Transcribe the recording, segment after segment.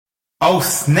Oh,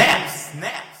 snap!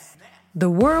 Snap! The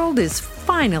world is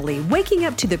finally waking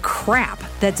up to the crap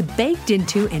that's baked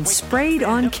into and sprayed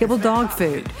on kibble dog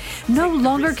food. No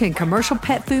longer can commercial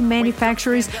pet food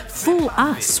manufacturers fool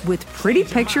us with pretty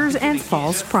pictures and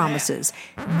false promises.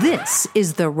 This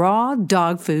is the raw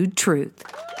dog food truth.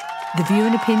 The view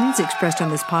and opinions expressed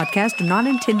on this podcast are not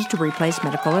intended to replace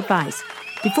medical advice.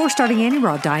 Before starting any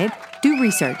raw diet, do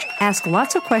research, ask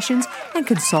lots of questions, and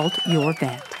consult your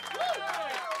vet.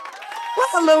 Well,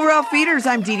 hello, Raw Feeders.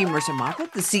 I'm Judy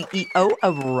Mercer-Moffat, the CEO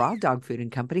of Raw Dog Food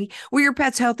and Company, where your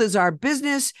pet's health is our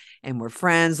business, and we're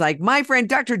friends like my friend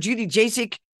Dr. Judy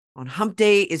Jasek on Hump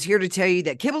Day is here to tell you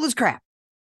that kibble is crap.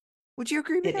 Would you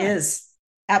agree with that? It is.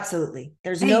 Absolutely.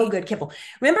 There's no good kibble.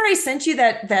 Remember I sent you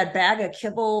that bag of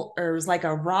kibble, or it was like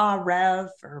a raw rev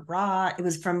or raw, it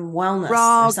was from Wellness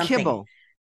Raw or something. kibble.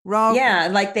 Raw. Yeah,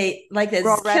 like it's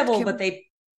kibble, but kibble. they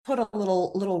put a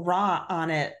little raw on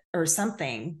it or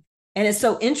something. And it's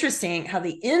so interesting how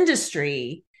the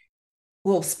industry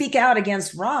will speak out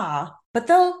against raw, but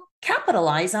they'll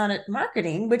capitalize on it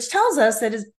marketing, which tells us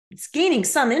that it's gaining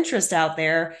some interest out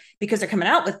there because they're coming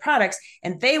out with products,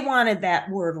 and they wanted that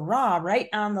word raw right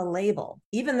on the label,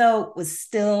 even though it was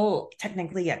still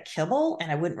technically a kibble,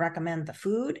 and I wouldn't recommend the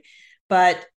food,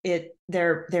 but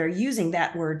they're using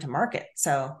that word to market.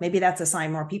 So maybe that's a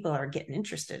sign more people are getting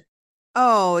interested.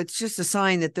 Oh, it's just a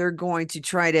sign that they're going to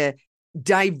try to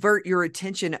divert your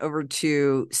attention over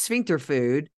to sphincter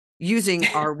food using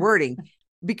our wording,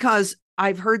 because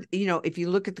I've heard, if you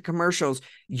look at the commercials,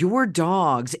 your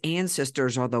dog's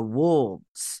ancestors are the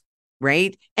wolves,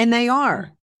 right? And they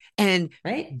are. And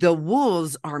right. The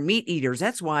wolves are meat eaters.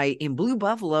 That's why in Blue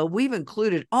Buffalo, we've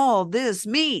included all this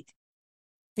meat.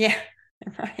 Yeah,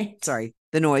 right. Sorry,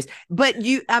 the noise. But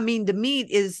the meat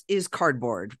is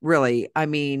cardboard, really. I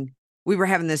mean, we were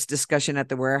having this discussion at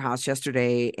the warehouse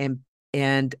yesterday, and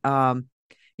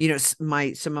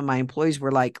some of my employees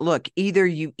were like, look, either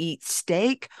you eat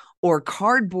steak or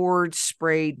cardboard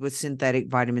sprayed with synthetic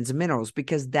vitamins and minerals,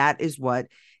 because that is what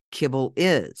kibble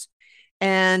is.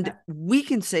 And we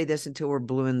can say this until we're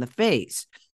blue in the face,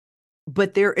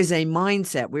 but there is a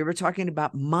mindset. We were talking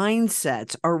about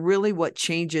mindsets are really what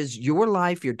changes your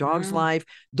life, your dog's life,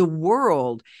 the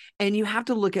world. And you have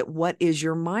to look at what is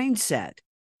your mindset.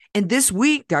 And this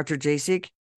week, Dr. Jasek,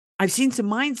 I've seen some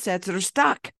mindsets that are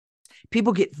stuck.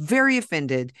 People get very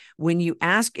offended when you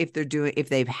ask if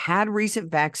they've had recent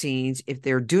vaccines, if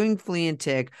they're doing flea and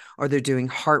tick, or they're doing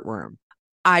heartworm.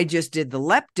 I just did the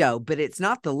lepto, but it's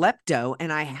not the lepto.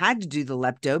 And I had to do the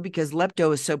lepto because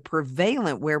lepto is so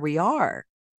prevalent where we are.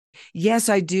 Yes,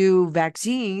 I do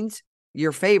vaccines,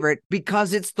 your favorite,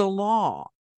 because it's the law.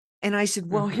 And I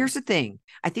said, well, here's the thing.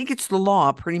 I think it's the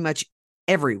law pretty much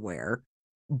everywhere.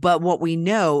 But what we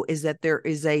know is that there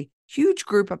is a huge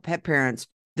group of pet parents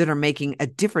that are making a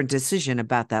different decision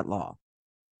about that law.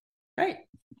 Right.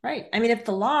 I mean, if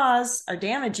the laws are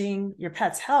damaging your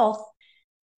pet's health,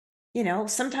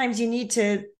 sometimes you need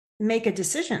to make a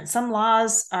decision. Some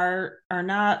laws are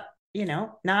not,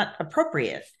 not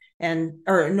appropriate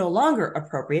or no longer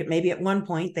appropriate. Maybe at one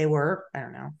point they were, I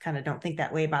don't know, kind of don't think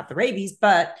that way about the rabies,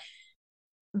 but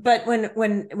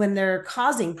when they're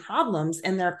causing problems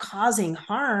and they're causing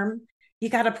harm, you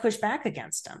got to push back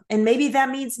against them. And maybe that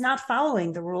means not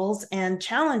following the rules and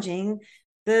challenging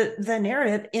the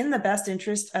narrative in the best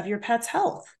interest of your pet's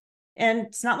health. And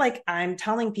it's not like I'm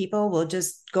telling people we'll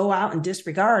just go out and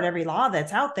disregard every law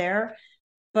that's out there.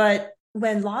 But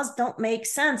when laws don't make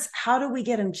sense, how do we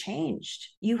get them changed?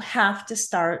 You have to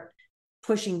start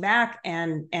pushing back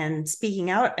and speaking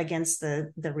out against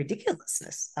the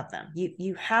ridiculousness of them.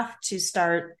 You have to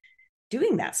start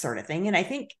doing that sort of thing.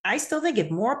 And I still think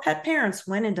if more pet parents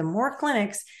went into more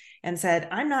clinics and said,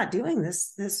 I'm not doing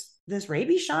this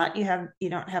rabies shot, you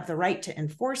don't have the right to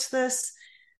enforce this.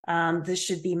 This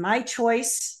should be my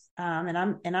choice. And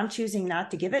I'm choosing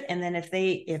not to give it. And then if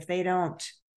they don't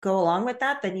go along with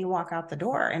that, then you walk out the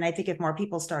door. And I think if more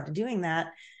people started doing that,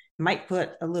 it might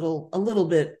put a little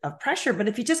bit of pressure. But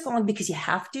if you just go on because you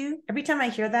have to, every time I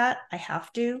hear that, I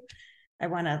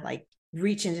want to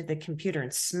reach into the computer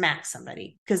and smack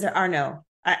somebody, because there are no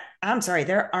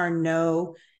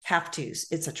have tos.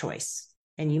 It's a choice.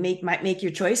 And you might make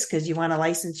your choice because you want to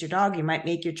license your dog. You might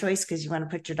make your choice because you want to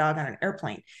put your dog on an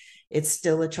airplane. It's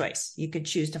still a choice. You could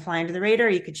choose to fly into the radar.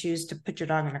 You could choose to put your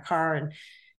dog in a car and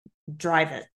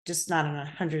drive it, just not on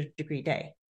a 100-degree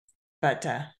day. But,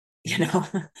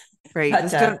 right.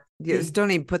 But, just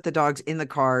don't even put the dogs in the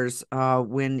cars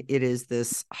when it is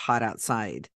this hot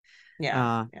outside.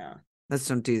 Yeah. Let's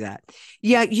don't do that.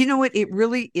 Yeah. You know what? It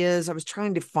really is. I was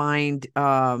trying to find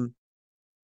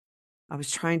I was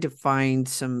trying to find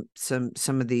some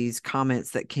of these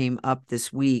comments that came up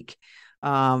this week.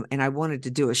 And I wanted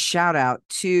to do a shout out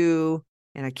to,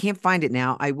 and I can't find it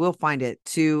now. I will find it,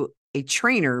 to a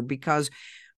trainer, because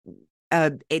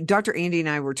Dr. Andy and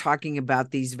I were talking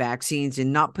about these vaccines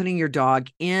and not putting your dog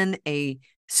in a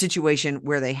situation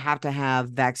where they have to have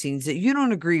vaccines that you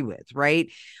don't agree with, right?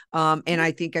 And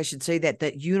I think I should say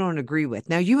that you don't agree with.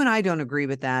 Now, you and I don't agree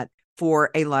with that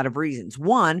for a lot of reasons.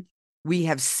 One, we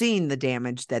have seen the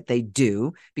damage that they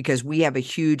do because we have a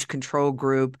huge control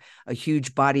group, a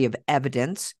huge body of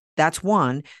evidence. That's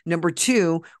one. Number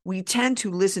two, we tend to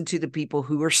listen to the people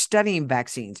who are studying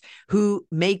vaccines, who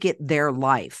make it their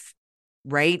life,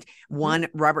 right? One,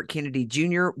 Robert Kennedy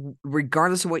Jr.,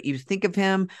 regardless of what you think of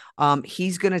him,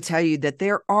 he's going to tell you that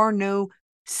there are no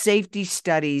safety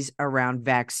studies around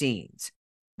vaccines,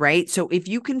 right? So if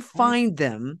you can find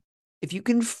them,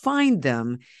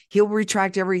 he'll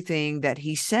retract everything that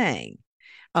he's saying.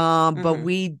 But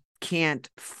we can't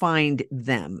find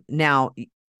them. Now,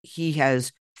 he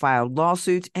has filed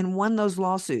lawsuits and won those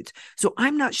lawsuits. So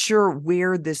I'm not sure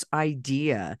where this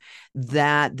idea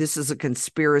that this is a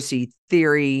conspiracy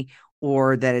theory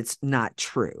or that it's not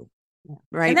true.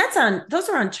 Right. And those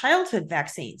are on childhood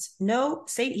vaccines.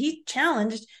 He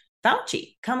challenged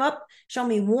Fauci, show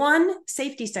me one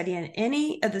safety study in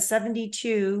any of the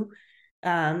 72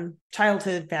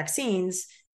 childhood vaccines,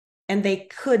 and they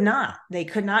could not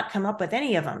come up with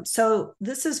any of them. So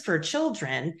this is for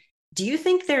children. Do you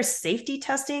think they're safety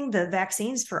testing the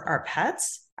vaccines for our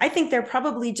pets? I think they're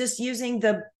probably just using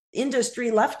the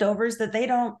industry leftovers that they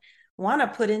don't want to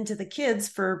put into the kids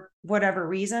for whatever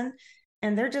reason,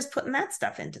 and they're just putting that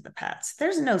stuff into the pets.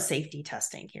 There's no safety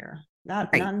testing here,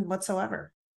 none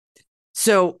whatsoever.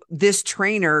 So this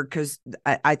trainer, because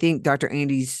I think Dr.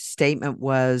 Andy's statement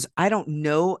was, I don't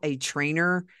know a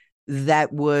trainer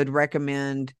that would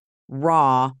recommend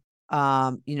raw,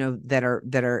 that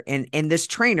are, and this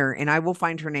trainer, and I will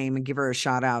find her name and give her a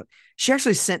shout out. She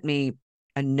actually sent me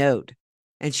a note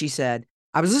and she said,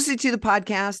 I was listening to the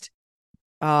podcast.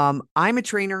 I'm a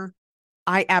trainer.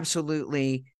 I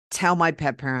absolutely tell my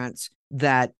pet parents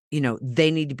that,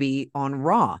 they need to be on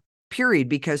raw, period,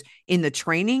 because in the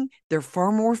training, they're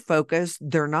far more focused.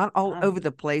 They're not all over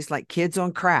the place like kids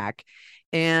on crack.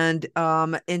 And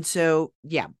so,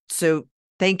 yeah. So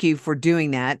thank you for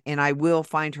doing that. And I will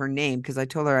find her name, because I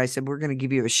told her, I said, we're going to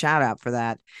give you a shout out for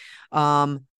that.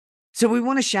 So we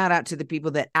want to shout out to the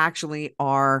people that actually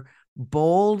are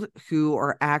bold, who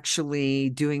are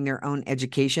actually doing their own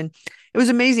education. It was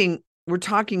amazing. We're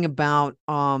talking about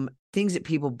things that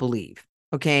people believe.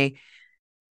 Okay.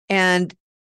 And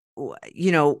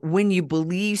when you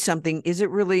believe something, is it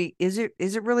really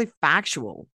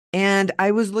factual? And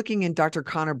I was looking in Dr.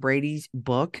 Connor Brady's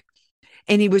book,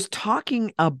 and he was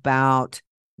talking about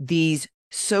these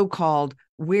so-called,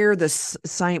 where is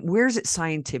it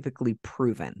scientifically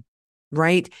proven,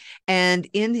 right? And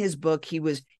in his book, he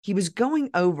was going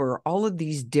over all of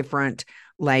these different,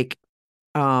 like,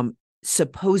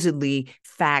 supposedly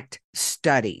fact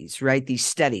studies, right? These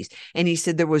studies. And he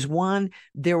said there was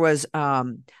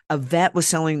a vet was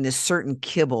selling this certain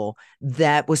kibble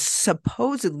that was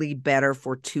supposedly better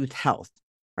for tooth health,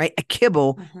 right? A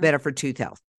kibble better for tooth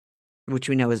health, which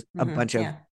we know is a bunch of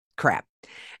crap.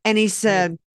 And he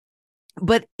said,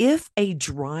 but if a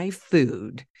dry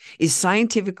food is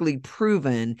scientifically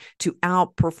proven to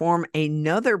outperform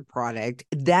another product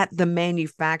that the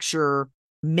manufacturer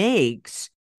makes,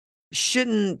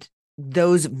 shouldn't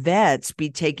those vets be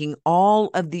taking all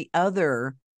of the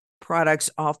other products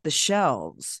off the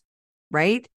shelves,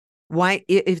 right? Why,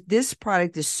 if this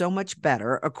product is so much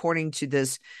better, according to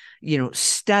this,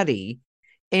 study,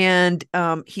 and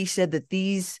he said that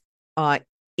these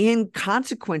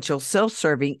inconsequential,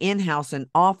 self-serving, in-house, and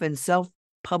often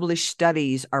self-published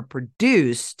studies are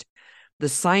produced, the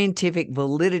scientific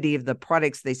validity of the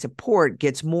products they support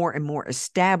gets more and more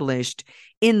established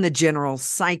in the general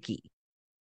psyche.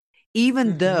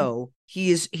 Even though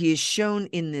he is shown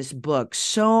in this book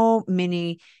so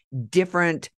many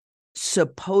different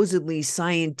supposedly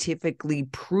scientifically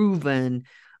proven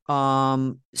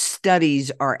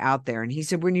studies are out there. And he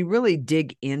said, when you really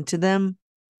dig into them,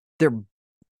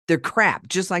 they're crap,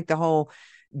 just like the whole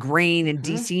grain and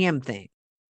DCM thing.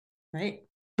 Right.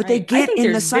 But they get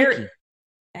in the psyche.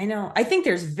 I know. I think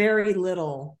there's very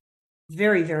little,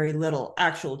 very, very little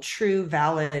actual true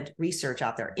valid research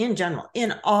out there in general,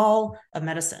 in all of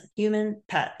medicine, human,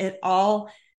 pet, it all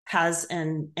has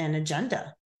an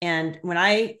agenda. And when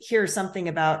I hear something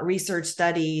about a research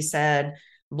study said,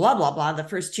 blah, blah, blah. The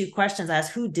first two questions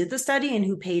ask who did the study and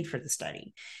who paid for the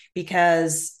study,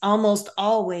 because almost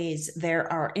always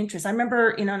there are interests. I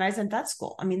remember, when I was in vet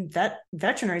school,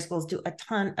 veterinary schools do a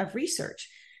ton of research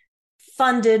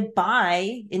funded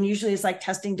by, and usually it's like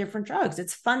testing different drugs.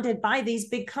 It's funded by these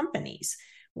big companies.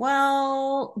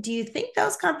 Well, do you think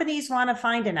those companies want to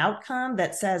find an outcome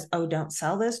that says, oh, don't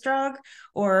sell this drug?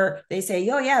 Or they say,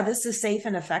 oh, yeah, this is safe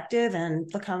and effective, and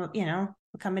look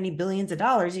how many billions of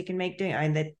dollars you can make doing it.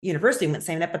 And the university wouldn't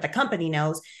say that, but the company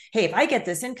knows, hey, if I get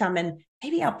this income, and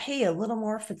maybe I'll pay a little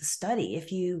more for the study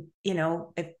if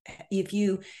if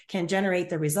you can generate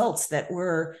the results that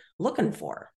we're looking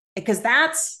for, because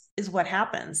is what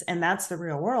happens. And that's the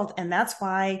real world. And that's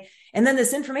why, and then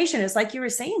this information is like you were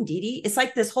saying, Dee Dee, it's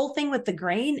like this whole thing with the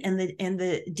grain and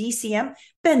the DCM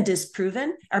been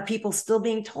disproven. Are people still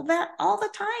being told that all the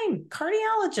time?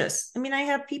 Cardiologists. I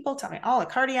have people tell me, a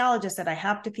cardiologist said I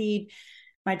have to feed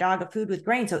my dog a food with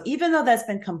grain. So even though that's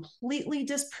been completely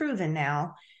disproven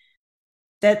now,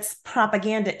 that's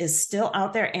propaganda is still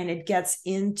out there, and it gets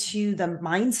into the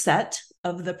mindset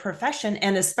of the profession,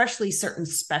 and especially certain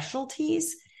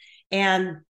specialties.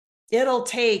 And it'll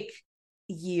take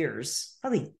years,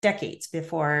 probably decades,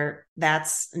 before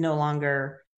that's no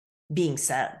longer being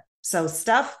said. So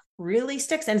stuff really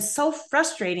sticks. And it's so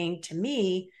frustrating to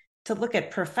me to look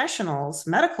at professionals,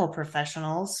 medical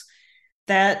professionals,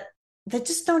 that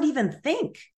just don't even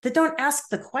think, that don't ask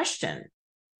the question,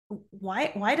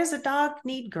 why does a dog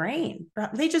need grain?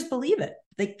 They just believe it.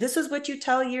 Like, this is what you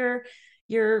tell your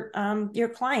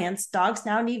clients. Dogs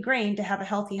now need grain to have a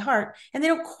healthy heart, and they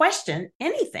don't question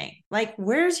anything. Like,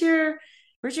 where's your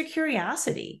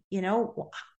curiosity?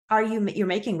 You're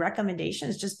making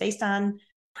recommendations just based on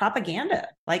propaganda.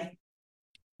 Like,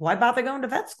 why bother going to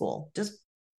vet school? Just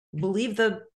believe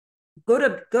go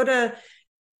to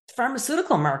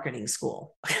pharmaceutical marketing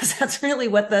school, because that's really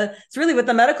what the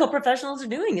medical professionals are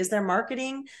doing, is they're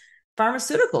marketing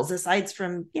pharmaceuticals, aside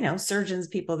from, surgeons,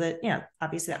 people that,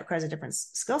 obviously that requires a different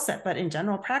skill set, but in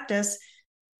general practice,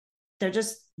 they're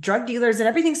just drug dealers, and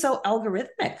everything's so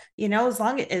algorithmic, as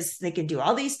long as they can do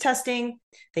all these testing,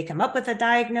 they come up with a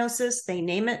diagnosis, they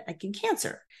name it, like in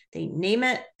cancer, they name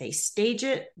it, they stage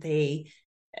it,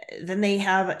 then they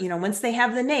have, once they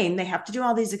have the name, they have to do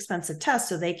all these expensive tests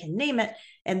so they can name it.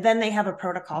 And then they have a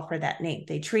protocol for that name.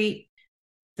 They treat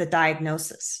the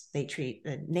diagnosis, they treat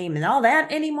the name, and all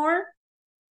that anymore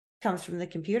comes from the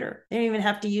computer. They don't even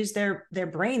have to use their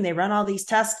brain. They run all these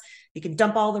tests. You can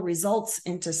dump all the results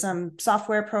into some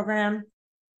software program.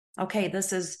 Okay,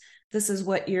 this is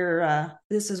what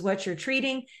you're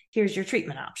treating. Here's your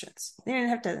treatment options. They don't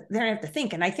have to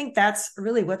think. And I think that's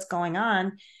really what's going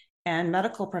on. And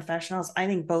medical professionals, I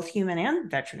think both human and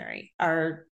veterinary,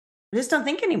 just don't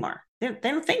think anymore. They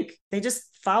don't think. They just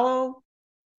follow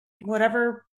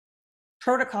whatever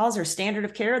protocols or standard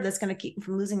of care that's going to keep them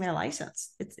from losing their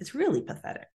license. It's really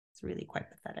pathetic. It's really quite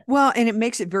pathetic. Well, and it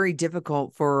makes it very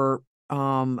difficult for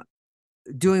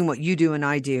doing what you do and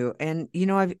I do. And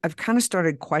I've kind of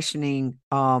started questioning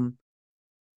how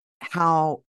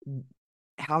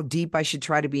deep I should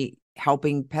try to be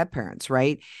helping pet parents,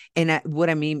 right? And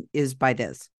what I mean is by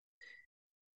this,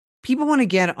 people want to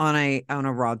get on a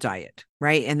raw diet,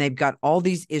 right? And they've got all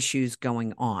these issues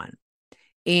going on,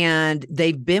 and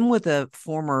they've been with a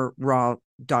former raw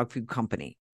dog food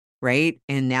company, right?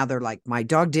 And now they're like, my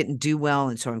dog didn't do well,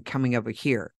 and so I'm coming over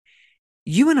here.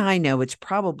 You and I know it's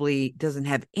probably doesn't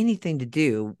have anything to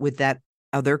do with that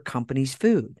other company's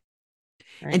food.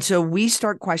 Right. And so we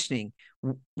start questioning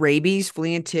rabies,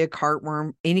 flea and tick,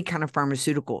 heartworm, any kind of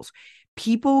pharmaceuticals.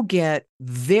 People get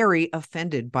very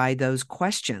offended by those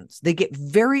questions. They get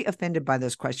very offended by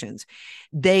those questions.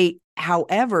 They,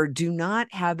 however, do not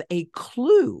have a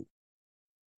clue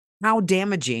how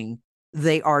damaging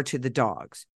they are to the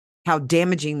dogs, how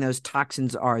damaging those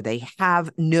toxins are. They have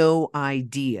no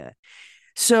idea.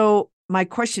 So my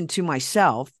question to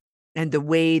myself, and the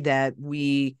way that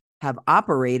we have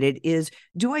operated, is,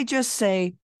 do I just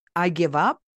say, I give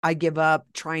up? I give up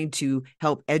trying to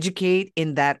help educate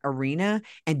in that arena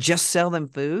and just sell them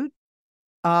food?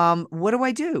 What do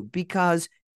I do? Because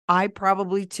I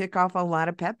probably tick off a lot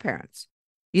of pet parents.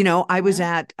 I was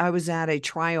at a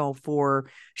trial for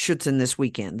Schutzen this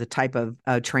weekend, the type of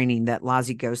training that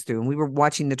Lazi goes through. And we were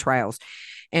watching the trials.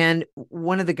 And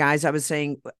one of the guys, I was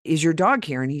saying, is your dog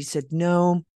here? And he said,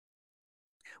 no,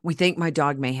 we think my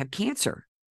dog may have cancer.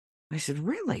 I said,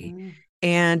 really? Mm.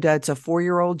 And it's a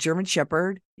 4-year-old German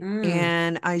Shepherd. Mm.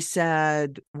 And I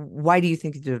said, why do you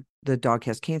think the dog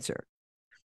has cancer?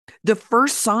 The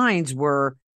first signs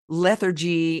were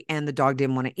lethargy, and the dog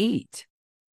didn't want to eat.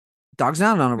 Dog's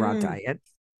not on a raw diet.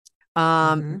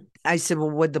 I said, well,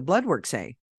 what'd the blood work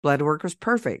say? Blood work was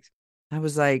perfect. I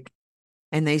was like,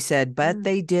 and they said, but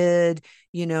they did,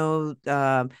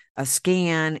 a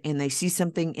scan and they see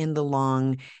something in the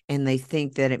lung and they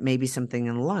think that it may be something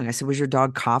in the lung. I said, was your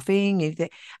dog coughing?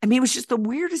 I mean, it was just the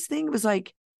weirdest thing. It was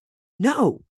like,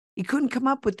 no, he couldn't come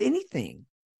up with anything.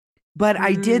 But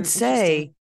I did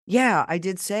say, Interesting. I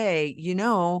did say,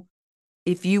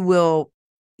 if you will,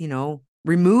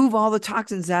 remove all the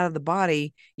toxins out of the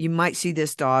body, you might see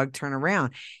this dog turn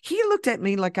around. He looked at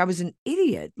me like I was an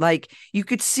idiot. Like you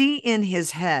could see in his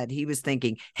head, he was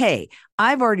thinking, hey,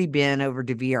 I've already been over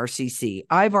to VRCC.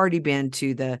 I've already been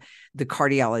to the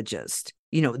cardiologist.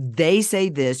 They say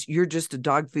this, you're just a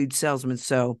dog food salesman.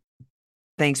 So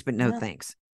thanks, but no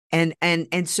thanks.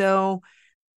 And so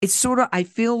it's sort of, I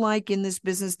feel like in this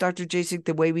business, Dr. Jasek,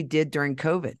 the way we did during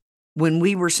COVID, when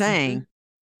we were saying,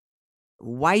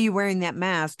 why are you wearing that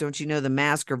mask? Don't you know the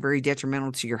masks are very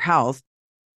detrimental to your health?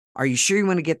 Are you sure you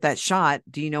want to get that shot?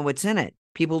 Do you know what's in it?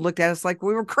 People looked at us like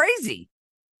we were crazy.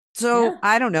 So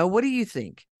I don't know. What do you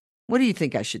think? What do you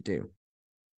think I should do?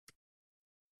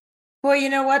 Well,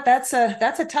 you know what? That's a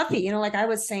toughie. Like I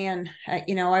was saying,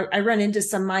 I run into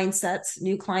some mindsets,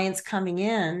 new clients coming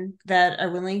in that are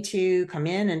willing to come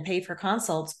in and pay for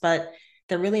consults, but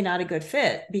they're really not a good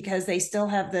fit because they still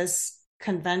have this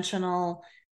conventional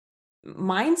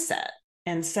mindset.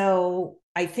 And so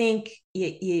I think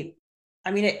I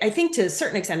think to a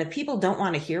certain extent, if people don't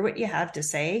want to hear what you have to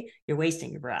say, you're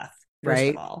wasting your breath, first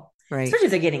of all, especially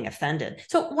if they're getting offended.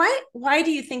 So why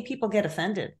do you think people get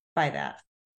offended by that?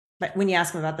 But when you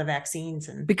ask them about the vaccines,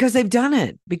 and because they've done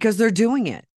it, because they're doing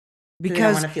it, because they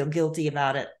don't want to feel guilty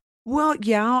about it. Well,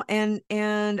 yeah,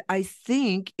 and I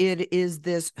think it is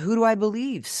this: who do I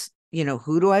believe?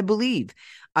 Who do I believe?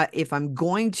 If I'm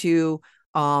going to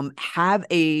have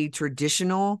a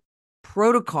traditional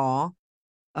protocol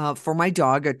for my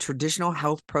dog, a traditional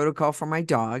health protocol for my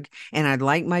dog, and I'd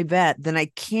like my vet, then I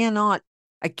cannot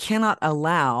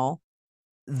allow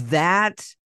that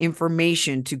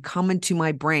information to come into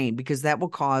my brain because that will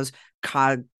cause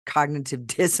cognitive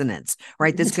dissonance,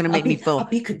 right? That's going to make me feel, I'll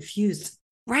be confused.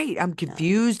 Right. I'm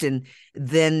confused. And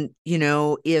then,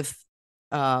 if,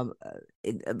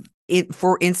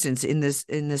 for instance, in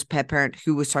this pet parent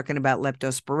who was talking about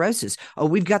leptospirosis, oh,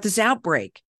 we've got this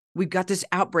outbreak. We've got this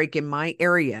outbreak in my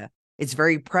area. It's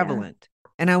very prevalent.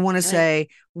 And I want to say,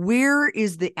 where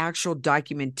is the actual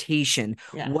documentation?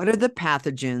 What are the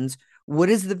pathogens? What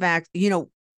is the vaccine?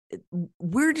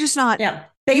 We're just not.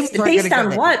 Based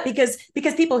on what? Because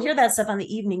people hear that stuff on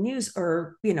the evening news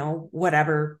or,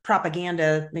 whatever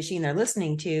propaganda machine they're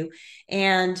listening to.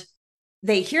 And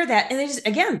they hear that and they just,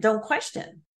 again, don't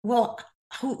question. Well,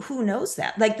 who knows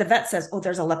that? Like the vet says, oh,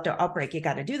 there's a lepto outbreak. You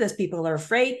got to do this. People are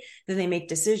afraid that they make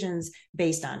decisions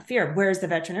based on fear. Where's the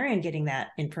veterinarian getting that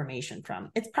information from?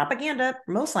 It's propaganda,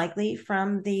 most likely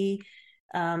from the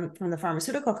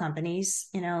pharmaceutical companies,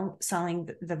 selling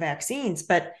the vaccines.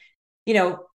 But,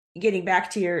 getting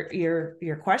back to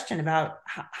your question about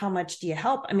how much do you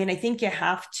help? I mean, I think you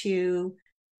have to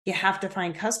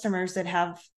find customers that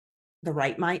have the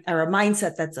right mind or a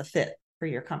mindset that's a fit for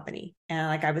your company. And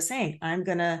like I was saying, I'm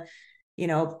going to,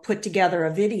 put together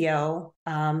a video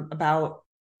about,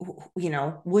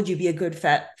 would you be a good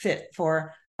fit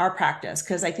for our practice?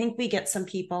 Because I think we get some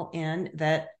people in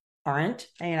that aren't,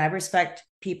 and I respect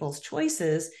people's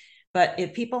choices, but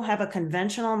if people have a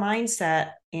conventional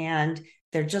mindset and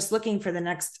they're just looking for the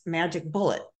next magic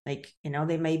bullet, like,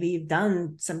 they maybe have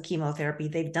done some chemotherapy,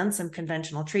 they've done some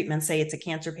conventional treatment, say it's a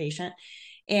cancer patient,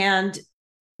 and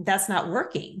that's not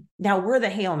working. Now we're the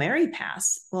Hail Mary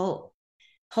pass. Well,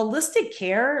 holistic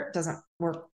care doesn't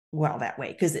work well that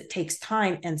way because it takes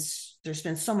time and there's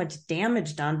been so much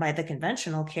damage done by the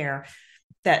conventional care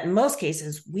that in most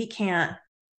cases we can't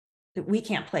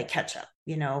play catch up.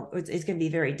 It's going to be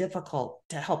very difficult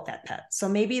to help that pet. So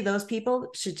maybe those people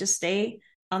should just stay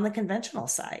on the conventional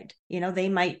side. They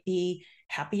might be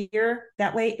happier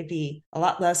that way. It'd be a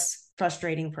lot less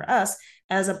frustrating for us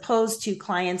as opposed to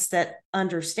clients that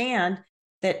understand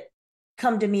that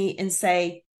come to me and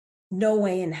say, no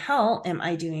way in hell am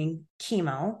I doing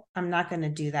chemo. I'm not going to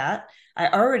do that. I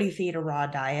already feed a raw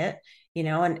diet,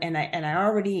 and I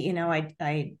already,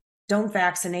 I don't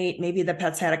vaccinate. Maybe the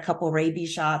pet's had a couple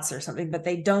rabies shots or something, but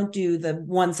they don't do the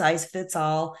one size fits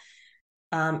all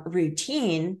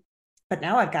routine. But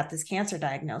now I've got this cancer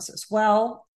diagnosis.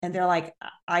 Well, and they're like,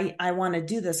 I want to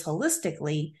do this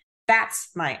holistically. That's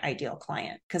my ideal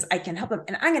client because I can help them.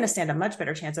 And I'm going to stand a much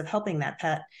better chance of helping that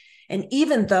pet. And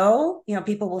even though,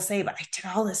 people will say, but I did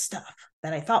all this stuff,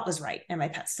 that I thought was right, and my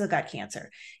pet still got cancer.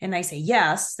 And I say,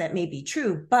 yes, that may be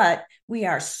true, but we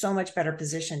are so much better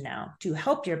positioned now to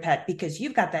help your pet because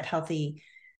you've got that healthy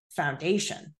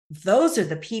foundation. Those are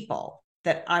the people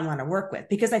that I want to work with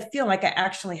because I feel like I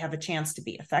actually have a chance to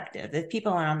be effective. If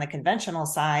people are on the conventional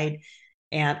side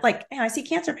and like, I see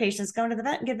cancer patients going to the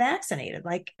vet and get vaccinated.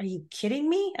 Like, are you kidding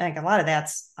me? Like a lot of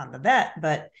that's on the vet,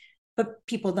 but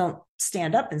people don't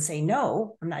stand up and say,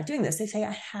 no, I'm not doing this. They say,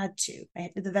 I had to.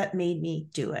 The vet made me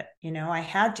do it. I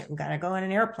had to. I'm going to go in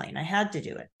an airplane. I had to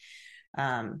do it.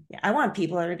 I want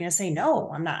people that are going to say,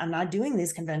 no, I'm not doing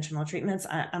these conventional treatments.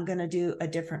 I'm going to do a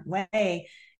different way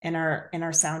and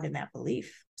are sound in that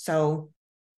belief. So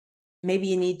maybe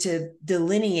you need to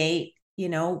delineate,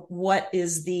 what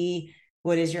is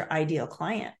your ideal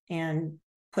client and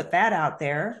put that out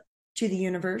there to the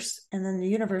universe, and then the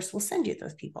universe will send you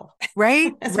those people.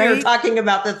 Right. As right. we were talking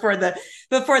about before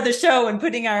the show and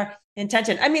putting our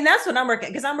intention. I mean, that's what I'm working,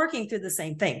 because I'm working through the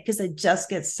same thing, because I just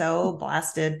get so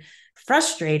blasted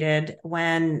frustrated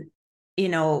when,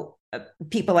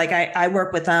 people like I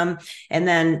work with them and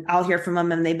then I'll hear from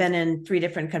them and they've been in 3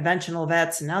 different conventional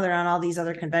vets and now they're on all these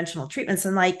other conventional treatments.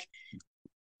 And like,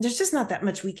 there's just not that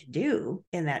much we can do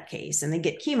in that case. And they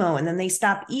get chemo and then they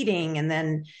stop eating. And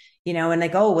then, and they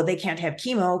go, well, they can't have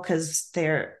chemo because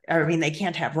they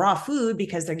can't have raw food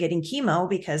because they're getting chemo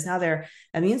because now their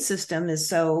immune system is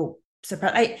so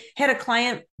suppressed. I had a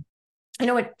client,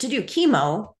 what to do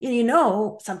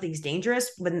chemo, something's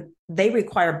dangerous when they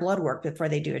require blood work before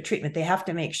they do a treatment. They have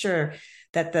to make sure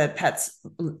that the pet's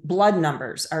blood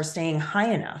numbers are staying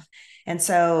high enough. And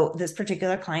so this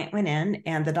particular client went in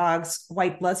and the dog's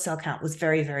white blood cell count was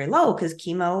very, very low because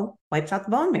chemo wipes out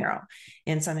the bone marrow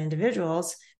in some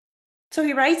individuals. So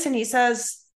he writes and he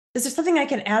says, is there something I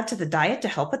can add to the diet to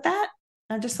help with that?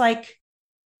 I'm just like,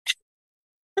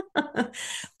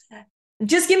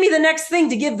 just give me the next thing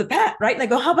to give the pet, right? And I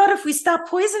go, how about if we stop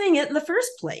poisoning it in the first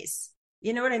place?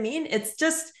 You know what I mean? It's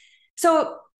just,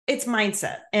 so it's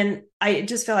mindset. And I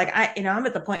just feel like I'm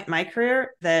at the point in my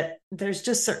career that there's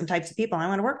just certain types of people I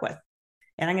want to work with.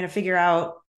 And I'm going to figure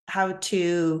out how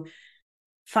to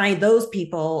find those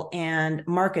people and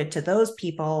market to those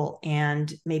people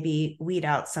and maybe weed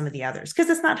out some of the others, because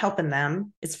it's not helping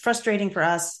them. It's frustrating for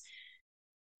us.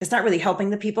 It's not really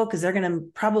helping the people because they're going to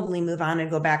probably move on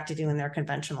and go back to doing their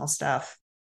conventional stuff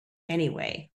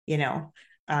anyway,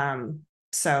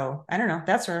 so I don't know.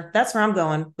 That's where I'm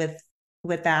going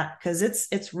with that. Cause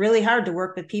it's really hard to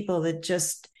work with people that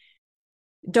just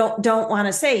don't want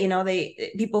to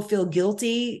say, people feel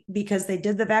guilty because they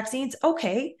did the vaccines.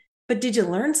 Okay. But did you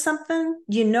learn something?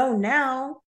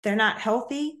 Now they're not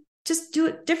healthy. Just do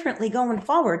it differently going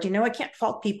forward. I can't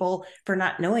fault people for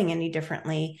not knowing any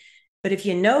differently. But if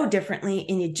you know differently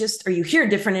and you hear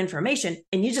different information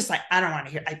and you just like, I don't want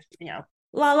to hear,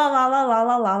 la, la, la, la, la,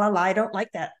 la, la, la, la. I don't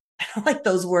like that. I don't like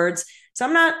those words. So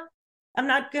I'm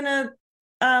not going to,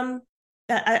 I'm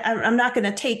not going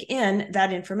to take in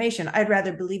that information. I'd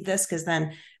rather believe this because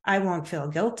then I won't feel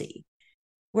guilty.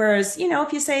 Whereas,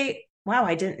 if you say, wow,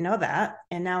 I didn't know that.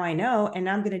 And now I know, and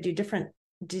I'm going to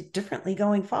do differently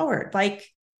going forward. Like,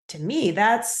 to me,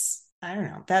 that's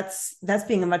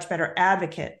being a much better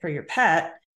advocate for your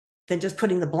pet than just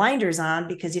putting the blinders on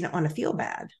because you don't want to feel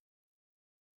bad.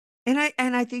 And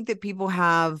I think that people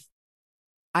have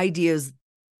ideas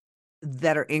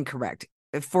that are incorrect.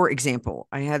 For example,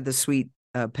 I had the sweet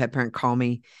pet parent call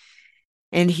me,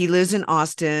 and he lives in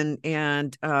Austin,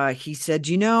 and he said,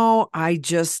 I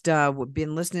just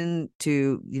been listening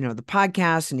to, the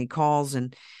podcast, and he calls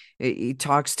and he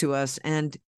talks to us,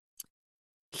 and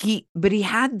he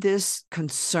had this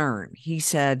concern. He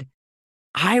said,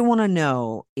 I want to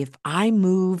know if I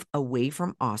move away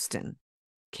from Austin,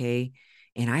 okay,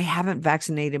 and I haven't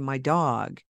vaccinated my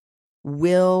dog,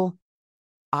 will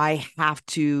I have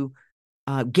to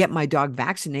get my dog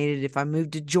vaccinated if I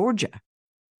move to Georgia?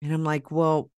 And I'm like,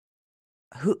 well,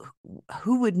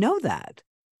 who would know that?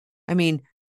 I mean,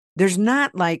 there's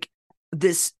not like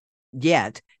this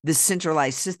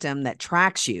centralized system that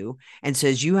tracks you and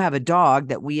says you have a dog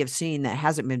that we have seen that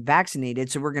hasn't been vaccinated,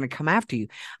 so we're going to come after you.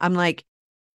 I'm like,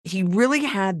 he really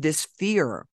had this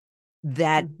fear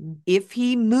that if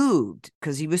he moved,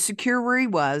 because he was secure where he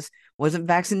wasn't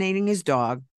vaccinating his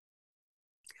dog,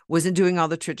 wasn't doing all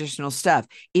the traditional stuff.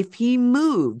 If he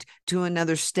moved to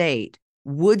another state,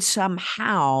 would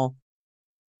somehow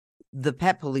the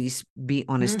pet police be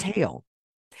on his tail?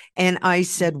 And I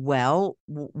said, well,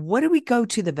 what do we go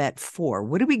to the vet for?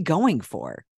 What are we going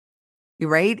for?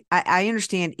 Right? I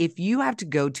understand if you have to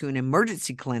go to an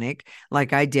emergency clinic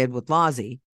like I did with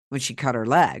Lozzie, when she cut her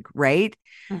leg, right?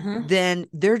 Mhm. Then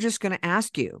they're just going to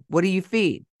ask you, what do you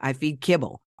feed? I feed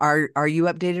kibble. Are you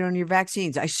updated on your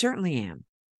vaccines? I certainly am.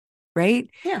 Right.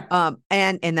 Yeah.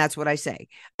 And that's what I say.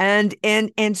 And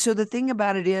so the thing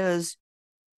about it is,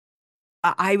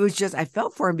 I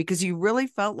felt for him because he really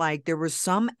felt like there was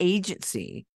some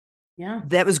agency Yeah.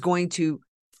 that was going to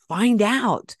find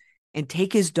out and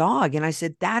take his dog. And I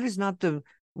said, that is not the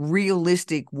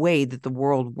realistic way that the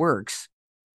world works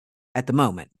at the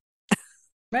moment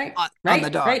Right. on the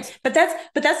Right. dogs. Right. But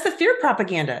that's the fear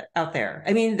propaganda out there.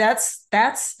 I mean, that's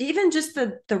even just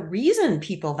the reason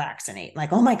people vaccinate.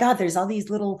 Like, oh my God, there's all these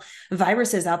little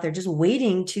viruses out there just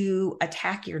waiting to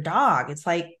attack your dog. It's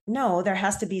like, no, there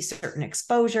has to be certain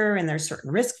exposure and there's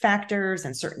certain risk factors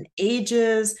and certain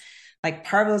ages. Like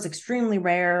parvo is extremely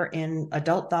rare in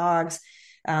adult dogs.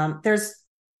 There's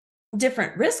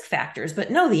different risk factors,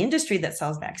 but no, the industry that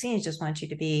sells vaccines just wants you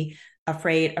to be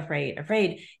afraid.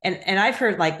 And I've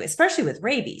heard, like, especially with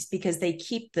rabies, because they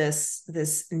keep this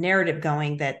narrative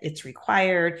going that it's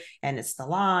required and it's the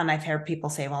law. And I've heard people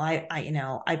say, well, I've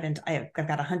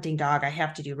got a hunting dog, I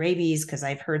have to do rabies, because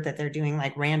I've heard that they're doing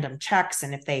like random checks,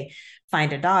 and if they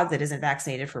find a dog that isn't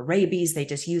vaccinated for rabies, they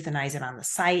just euthanize it on the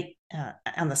site,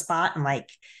 on the spot. And like,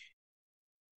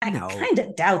 I kind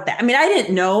of doubt that. I mean, I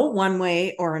didn't know one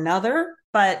way or another,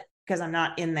 but because I'm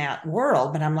not in that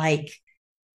world, but I'm like,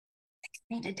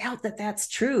 I kind of doubt that that's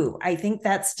true. I think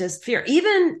that's just fear.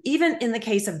 Even in the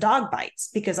case of dog bites,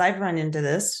 because I've run into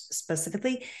this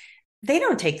specifically, they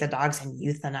don't take the dogs and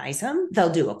euthanize them.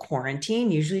 They'll do a quarantine,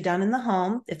 usually done in the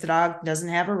home. If the dog doesn't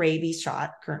have a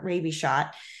current rabies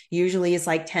shot, usually it's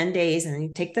like 10 days, and then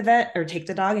you take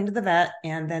the dog into the vet,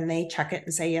 and then they check it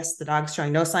and say, yes, the dog's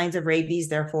showing no signs of rabies,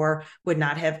 therefore would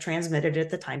not have transmitted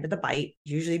at the time of the bite,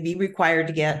 usually be required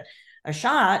to get a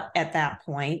shot at that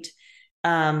point.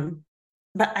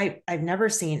 But I've never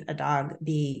seen a dog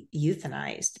be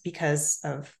euthanized because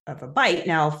of a bite.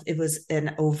 Now, if it was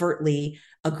an overtly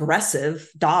aggressive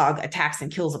dog attacks and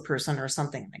kills a person or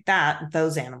something like that,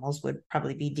 those animals would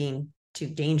probably be deemed too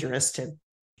dangerous to,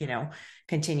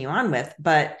 continue on with.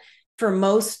 But for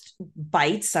most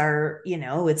bites are,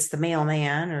 it's the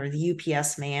mailman or the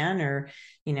UPS man or,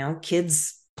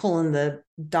 kids pulling the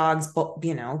dog's,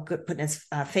 putting his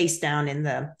face down in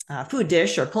the food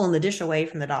dish or pulling the dish away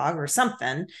from the dog or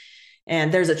something.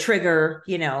 And there's a trigger,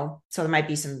 so there might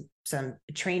be some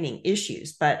training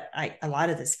issues, but a lot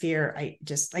of this fear, I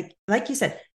just like you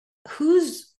said,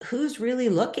 who's really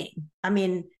looking? I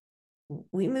mean,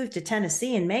 we moved to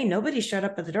Tennessee in May. Nobody showed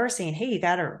up at the door saying, hey, you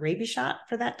got a rabies shot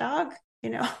for that dog?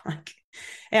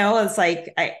 It's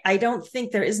like, I don't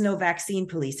think there is no vaccine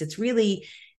police. It's really,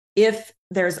 if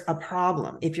there's a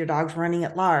problem, if your dog's running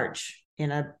at large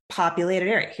in a populated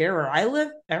area. Here where I live,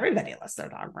 everybody lets their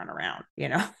dog run around, They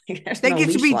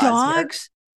get to be dogs.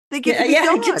 They get to be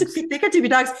dogs. They get to be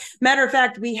dogs. Matter of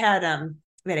fact, we had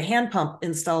a hand pump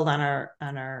installed on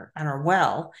our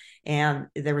well, and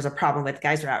there was a problem with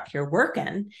guys are out here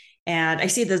working, and I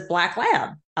see this black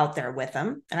lab out there with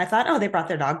them, and I thought, oh, they brought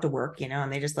their dog to work,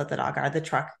 and they just let the dog out of the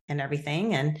truck and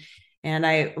everything, and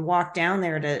I walked down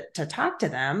there to talk to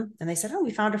them, and they said, oh, we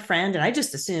found a friend. And I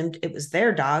just assumed it was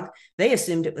their dog. They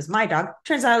assumed it was my dog.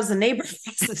 Turns out it was the neighbor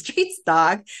across the street's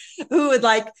dog who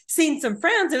had seen some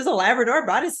friends. It was a Labrador,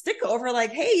 brought his stick over,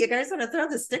 like, hey, you guys want to throw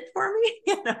the stick for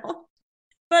me?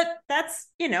 But that's,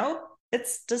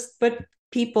 it's just what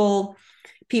people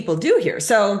do here.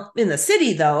 So in the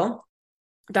city, though,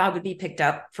 dog would be picked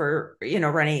up for,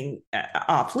 running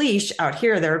off leash. Out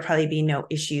here, there would probably be no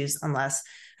issues unless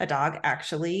a dog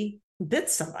actually bit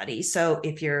somebody. So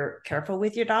if you're careful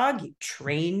with your dog, you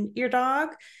train your dog,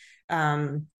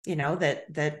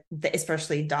 that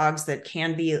especially dogs that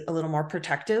can be a little more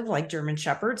protective, like German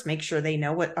Shepherds, make sure they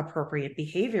know what appropriate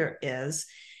behavior is.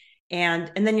 And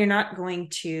then you're not going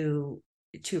to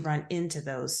run into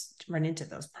those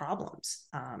problems.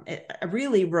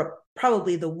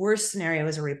 Probably the worst scenario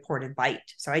is a reported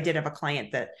bite. So I did have a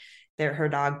client that her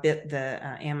dog bit the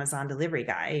Amazon delivery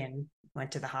guy and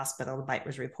went to the hospital. The bite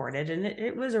was reported, and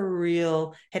it was a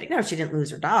real headache. No, she didn't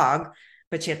lose her dog,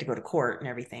 but she had to go to court and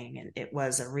everything. And it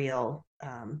was a real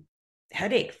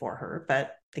headache for her.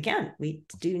 But again, we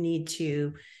do need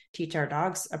to teach our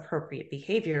dogs appropriate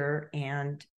behavior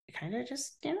and kind of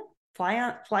just,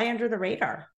 fly under the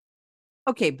radar.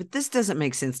 Okay, but this doesn't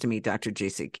make sense to me, Dr.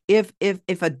 Jasek. If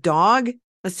a dog,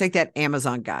 let's take that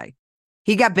Amazon guy,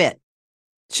 he got bit.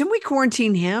 Shouldn't we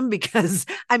quarantine him? Because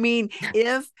I mean,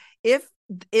 if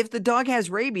the dog has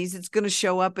rabies, it's going to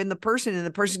show up in the person, and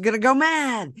the person's going to go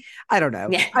mad. I don't know.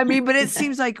 Yeah. I mean, but it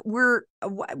seems like why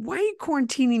are you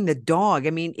quarantining the dog? I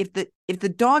mean, if the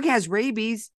dog has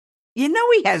rabies, You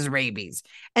know he has rabies.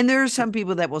 And there are some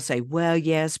people that will say, well,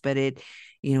 yes, but it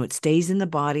stays in the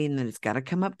body and then it's got to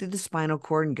come up through the spinal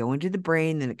cord and go into the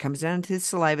brain. Then it comes down to the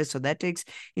saliva. So that takes,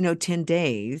 10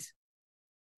 days.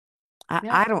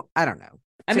 I don't know.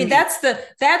 I mean, that's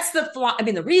the flaw. I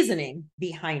mean, the reasoning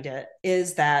behind it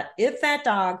is that if that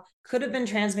dog could have been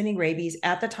transmitting rabies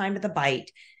at the time of the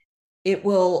bite, it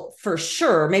will for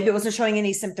sure, maybe it wasn't showing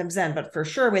any symptoms then, but for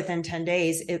sure within 10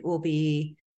 days, it will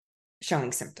be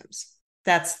showing symptoms.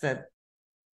 That's the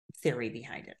theory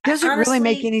behind it. Does it really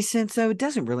make any sense, though? It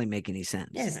doesn't really make any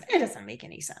sense. It doesn't make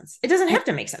any sense. It doesn't have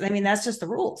to make sense. I mean, that's just the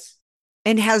rules.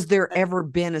 And has there ever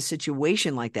been a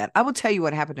situation like that? I will tell you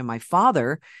what happened to my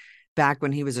father back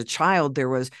when he was a child. There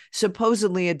was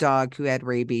supposedly a dog who had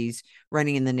rabies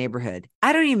running in the neighborhood.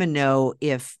 I don't even know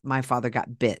if my father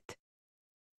got bit,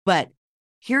 but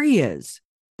here he is,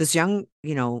 this young,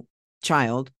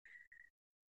 child.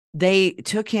 They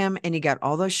took him and he got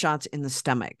all those shots in the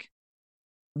stomach.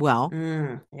 Well,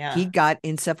 he got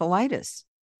encephalitis,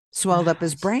 swelled up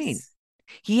his brain.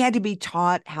 He had to be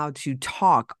taught how to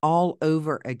talk all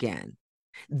over again.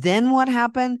 Then what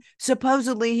happened?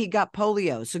 Supposedly he got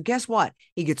polio. So guess what?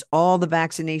 He gets all the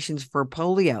vaccinations for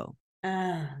polio.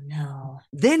 Oh, no.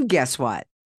 Then guess what?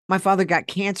 My father got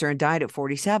cancer and died at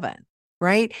 47,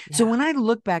 right? Yeah. So when I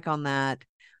look back on that,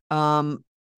 I'm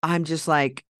just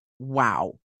like,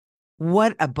 wow,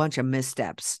 what a bunch of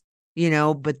missteps,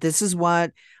 but this is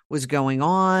what was going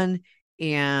on.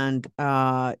 And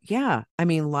I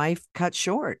mean, life cut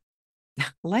short.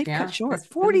 Cut short.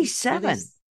 47.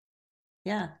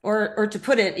 Yeah. Or to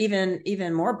put it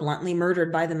even more bluntly,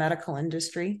 murdered by the medical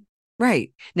industry.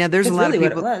 Right. Now there's a lot of people.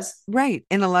 What it was. Right.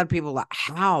 And a lot of people like,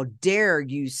 how dare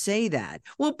you say that?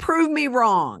 Well, prove me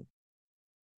wrong.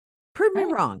 Prove me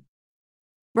wrong.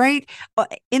 Right.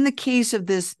 In the case of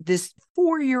this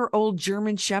 4-year-old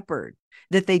German Shepherd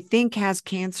that they think has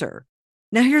cancer.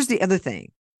 Now, here's the other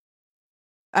thing.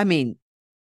 I mean,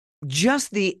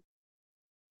 just the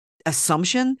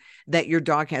assumption that your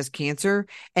dog has cancer.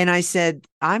 And I said,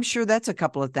 I'm sure that's a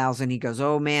couple of thousand. He goes,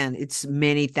 oh man, it's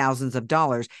many thousands of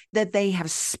dollars that they have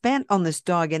spent on this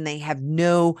dog and they have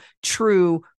no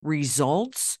true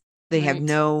results. They have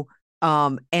no,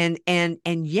 and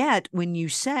yet when you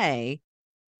say,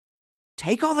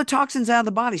 take all the toxins out of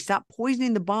the body, stop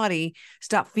poisoning the body,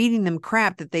 stop feeding them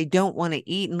crap that they don't want to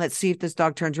eat. And let's see if this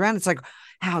dog turns around. It's like,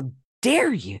 how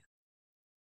dare you?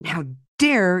 How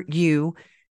dare you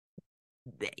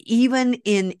even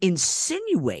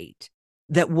insinuate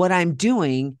that what I'm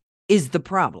doing is the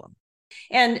problem?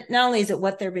 And not only is it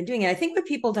what they've been doing, and I think what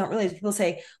people don't realize, people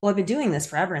say, well, I've been doing this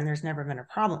forever and there's never been a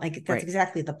problem. Like that's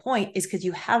exactly the point, is because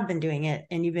you have been doing it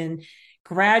and you've been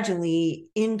gradually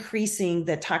increasing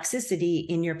the toxicity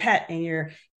in your pet and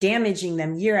you're damaging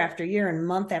them year after year and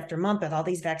month after month with all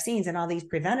these vaccines and all these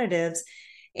preventatives.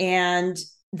 And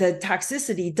the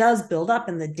toxicity does build up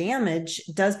and the damage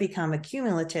does become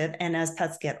accumulative. And as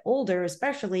pets get older,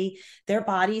 especially, their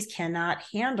bodies cannot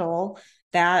handle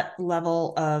that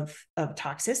level of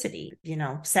toxicity.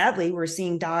 Sadly, we're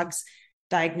seeing dogs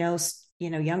diagnosed,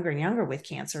 younger and younger with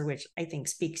cancer, which I think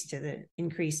speaks to the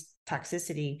increased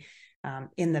toxicity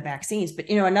in the vaccines. But,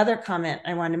 another comment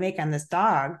I wanted to make on this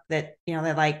dog that,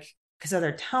 they're like, because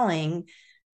they're telling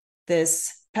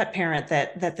this pet parent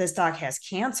that this dog has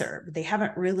cancer, but they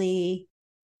haven't really,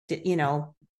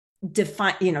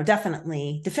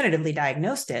 definitively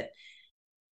diagnosed it.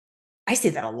 I see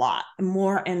that a lot,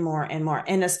 more and more and more,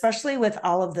 and especially with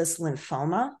all of this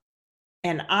lymphoma.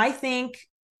 And I think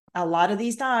a lot of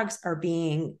these dogs are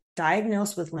being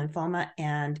diagnosed with lymphoma,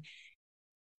 and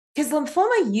because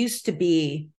lymphoma used to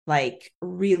be like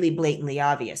really blatantly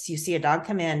obvious. You see a dog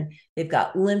come in, they've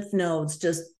got lymph nodes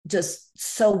just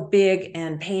so big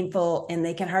and painful, and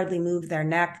they can hardly move their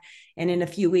neck. And in a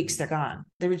few weeks, they're gone.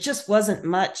 There just wasn't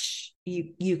much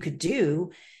you could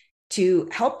do to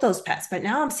help those pets. But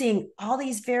now I'm seeing all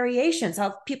these variations.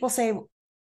 How people say,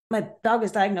 my dog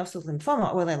was diagnosed with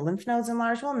lymphoma. Were the lymph nodes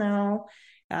enlarged? Well, no,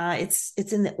 it's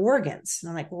in the organs. And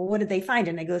I'm like, well, what did they find?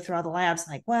 And I go through all the labs,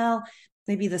 like, well,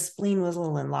 maybe the spleen was a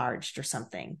little enlarged or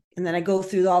something. And then I go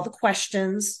through all the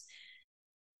questions.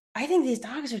 I think these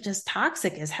dogs are just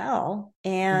toxic as hell.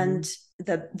 And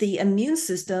the immune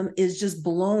system is just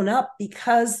blown up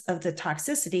because of the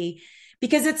toxicity.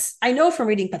 Because I know from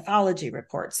reading pathology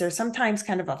reports, there's sometimes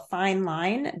kind of a fine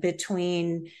line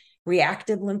between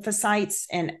reactive lymphocytes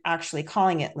and actually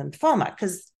calling it lymphoma,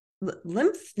 because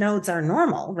lymph nodes are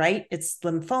normal, right? It's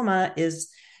lymphoma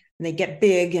is, they get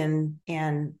big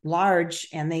and large,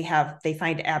 and they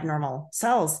find abnormal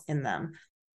cells in them.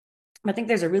 I think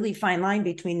there's a really fine line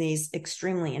between these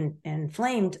extremely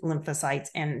inflamed lymphocytes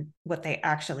and what they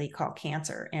actually call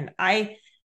cancer. And I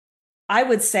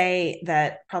would say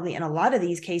that probably in a lot of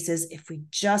these cases, if we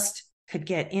just could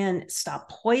get in, stop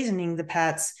poisoning the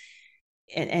pets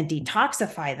and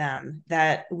detoxify them,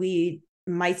 that we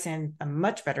might stand a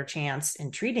much better chance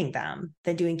in treating them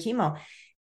than doing chemo.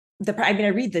 I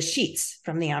read the sheets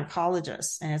from the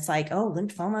oncologists, and it's like, oh,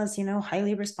 lymphoma is,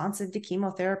 highly responsive to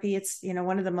chemotherapy. It's,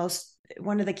 one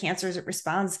of the cancers that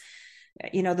responds,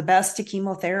 the best to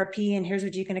chemotherapy. And here's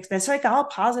what you can expect. It's like all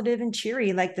positive and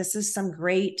cheery. Like, this is some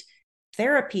great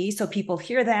therapy. So people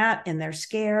hear that and they're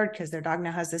scared because their dog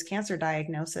now has this cancer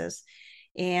diagnosis.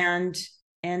 And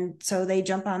so they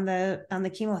jump on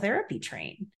the chemotherapy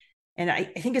train. And I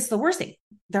think it's the worst thing.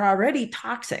 They're already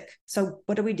toxic. So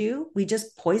what do? We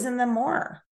just poison them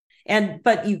more.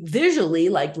 But you visually,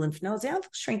 like lymph nodes, they'll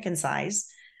shrink in size.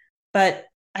 But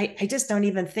I just don't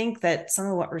even think that some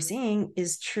of what we're seeing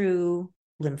is true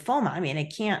lymphoma. I mean, I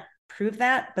can't prove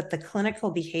that, but the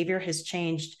clinical behavior has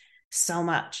changed so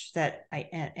much that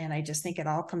I just think it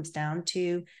all comes down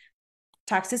to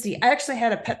toxicity. I actually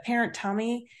had a pet parent tell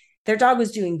me their dog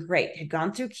was doing great, had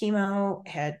gone through chemo,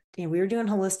 we were doing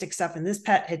holistic stuff, and this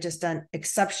pet had just done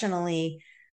exceptionally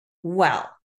well.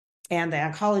 And the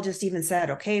oncologist even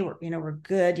said, okay, we're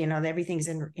good, everything's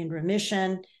in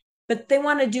remission, but they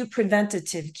want to do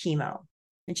preventative chemo.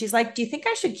 And she's like, do you think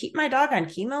I should keep my dog on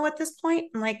chemo at this point?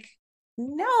 I'm like,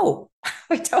 no,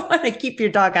 we don't want to keep your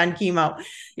dog on chemo.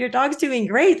 Your dog's doing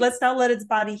great. Let's not let its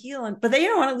body heal. But they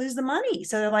don't want to lose the money.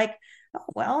 So they're like, oh,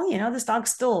 well, this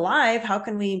dog's still alive. How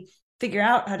can we figure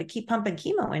out how to keep pumping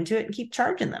chemo into it and keep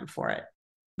charging them for it?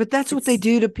 But that's what they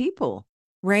do to people,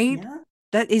 right? Yeah.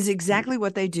 That is exactly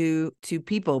what they do to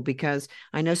people, because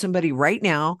I know somebody right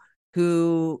now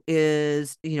who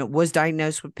is, was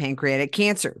diagnosed with pancreatic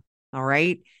cancer. All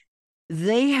right.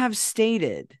 They have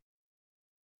stated,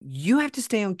 you have to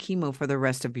stay on chemo for the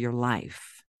rest of your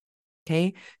life.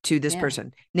 Okay. To this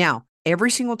person. Now,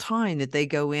 every single time that they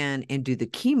go in and do the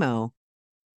chemo,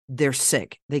 they're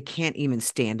sick. They can't even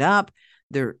stand up.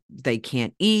 They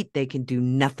can't eat. They can do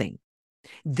nothing.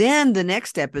 Then the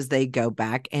next step is they go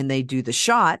back and they do the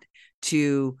shot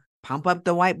to pump up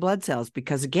the white blood cells,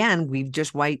 because again, we've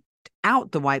just wiped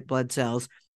out the white blood cells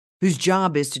whose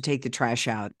job is to take the trash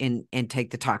out and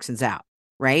take the toxins out.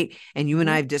 Right. And you and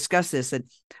I have discussed this, that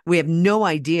we have no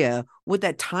idea what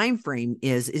that time frame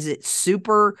is. Is it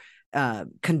super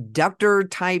conductor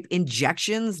type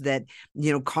injections that,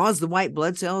 cause the white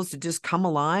blood cells to just come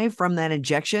alive from that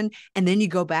injection? And then you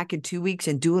go back in 2 weeks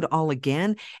and do it all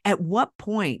again. At what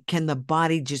point can the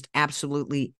body just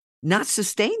absolutely not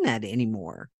sustain that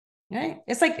anymore? Right.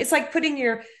 It's like putting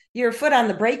your foot on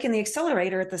the brake and the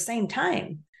accelerator at the same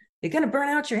time. You're going to burn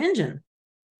out your engine.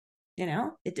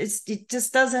 It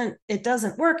just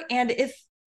doesn't work. And if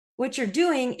what you're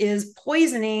doing is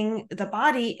poisoning the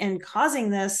body and causing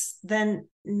this, then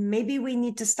maybe we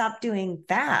need to stop doing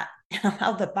that and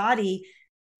allow the body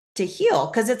to heal,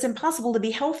 because it's impossible to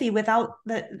be healthy without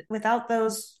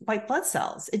those white blood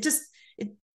cells.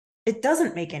 It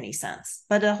doesn't make any sense.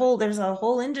 But there's a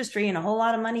whole industry and a whole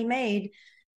lot of money made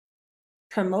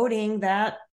promoting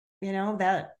that,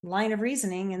 that line of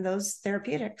reasoning and those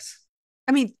therapeutics.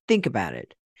 I mean, think about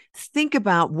it. Think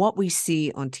about what we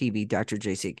see on TV, Dr.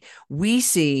 Jasek. We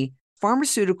see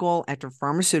pharmaceutical after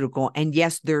pharmaceutical, and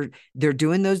yes, they're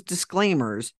doing those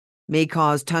disclaimers. May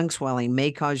cause tongue swelling,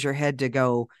 may cause your head to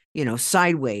go,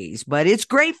 sideways, but it's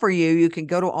great for you. You can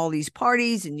go to all these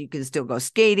parties and you can still go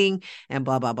skating and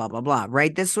blah, blah, blah, blah, blah,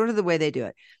 right? That's sort of the way they do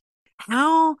it.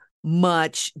 How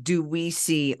much do we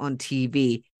see on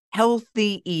TV?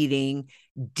 Healthy eating,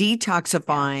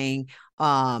 detoxifying,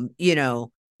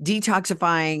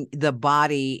 detoxifying the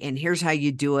body, and here's how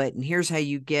you do it, and here's how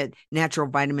you get natural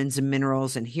vitamins and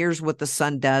minerals, and here's what the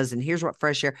sun does, and here's what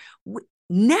fresh air.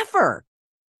 Never.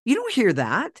 You don't hear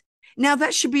that. Now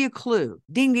that should be a clue.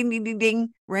 Ding, ding, ding, ding,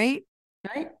 ding. Right?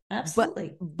 Right.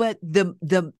 Absolutely. But the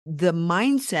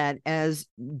mindset, as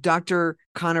Dr.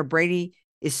 Connor Brady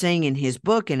is saying in his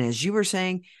book, and as you were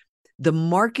saying, the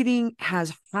marketing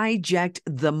has hijacked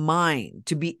the mind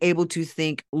to be able to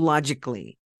think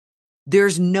logically.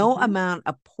 There's no amount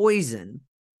of poison,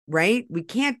 right? We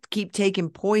can't keep taking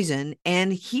poison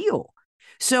and heal.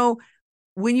 So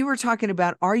when you were talking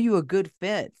about, are you a good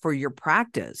fit for your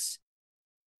practice?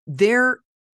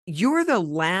 You're the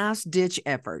last ditch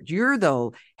effort. You're the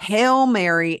Hail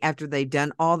Mary after they've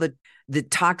done all the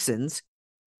toxins.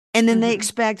 And then they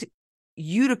expect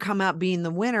you to come out being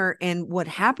the winner. And what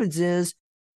happens is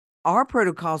our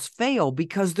protocols fail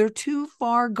because they're too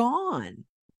far gone.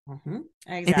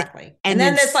 Exactly. And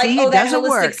then then it's like, C, oh, it doesn't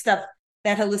work.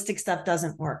 that holistic stuff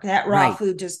doesn't work. That raw Right.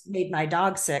 food just made my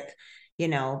dog sick,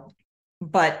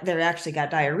 but they actually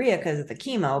got diarrhea because of the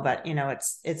chemo, but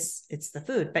it's the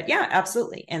food. But yeah,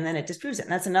 absolutely. And then it disproves it.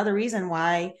 And that's another reason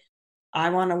why I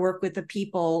want to work with the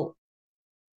people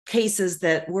cases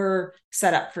that were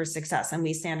set up for success, and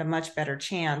we stand a much better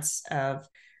chance of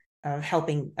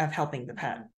helping the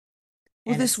pet.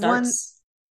 Well, And this one,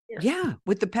 yeah,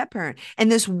 with the pet parent.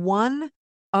 And this one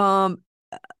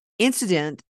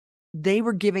incident, they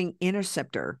were giving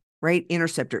Interceptor, right?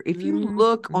 Interceptor. If you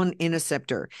look on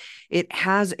Interceptor, it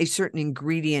has a certain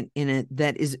ingredient in it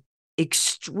that is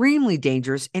extremely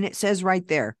dangerous. And it says right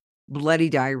there, bloody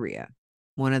diarrhea.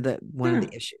 One of the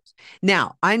issues.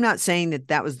 Now, I'm not saying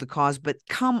that was the cause, but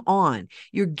come on,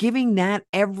 you're giving that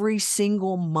every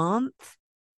single month.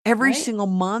 Every single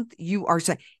month, you are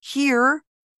saying, here,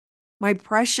 my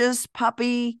precious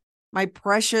puppy, my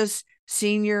precious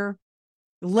senior,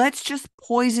 let's just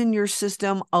poison your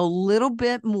system a little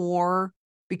bit more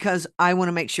because I want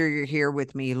to make sure you're here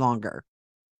with me longer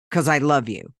because I love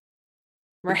you.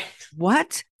 Right.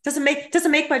 What? Doesn't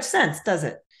make much sense, does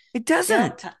it? It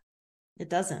doesn't. Yeah, it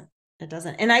doesn't. It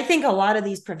doesn't. And I think a lot of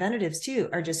these preventatives too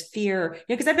are just fear,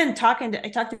 because I talk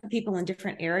to people in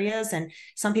different areas, and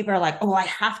some people are like, oh, I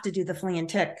have to do the flea and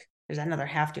tick. There's another I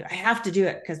have to do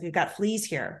it because we've got fleas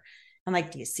here. I'm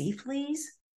like, do you see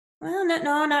fleas? Well,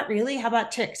 no, not really. How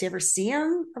about ticks? You ever see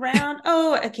them around?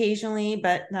 Oh, occasionally,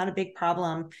 but not a big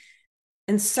problem.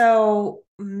 And so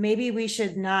maybe we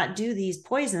should not do these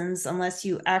poisons unless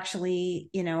you actually,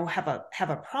 have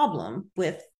a problem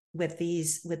with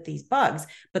these bugs,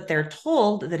 but they're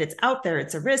told that it's out there,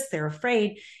 it's a risk, they're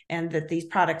afraid, and that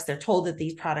they're told that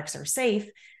these products are safe.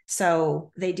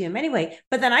 So they do them anyway.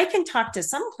 But then I can talk to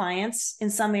some clients in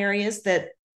some areas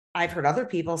that I've heard other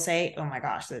people say, oh my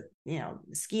gosh, that,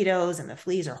 mosquitoes and the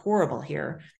fleas are horrible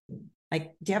here.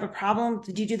 Like, do you have a problem?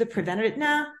 Did you do the preventative?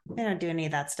 No, I don't do any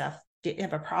of that stuff. Do you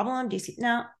have a problem? Do you see?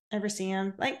 No, never see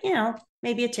them. Like,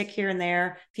 maybe a tick here and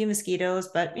there, a few mosquitoes,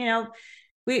 but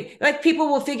people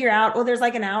will figure out, oh, there's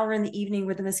like an hour in the evening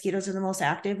where the mosquitoes are the most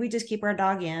active. We just keep our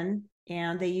dog in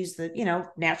and they use the,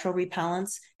 natural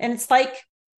repellents. And it's like,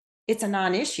 it's a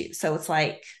non-issue. So it's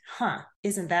like,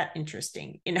 isn't that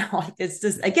interesting? It's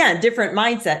just, again, different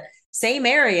mindset, same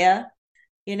area,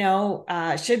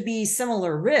 should be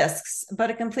similar risks, but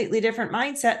a completely different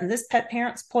mindset. And this pet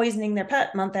parent's poisoning their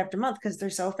pet month after month because they're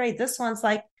so afraid. This one's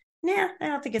like, nah, I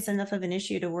don't think it's enough of an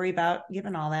issue to worry about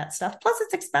given all that stuff. Plus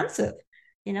it's expensive.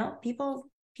 People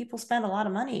spend a lot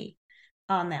of money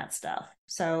on that stuff.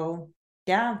 So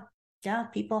yeah,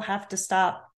 people have to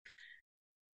stop.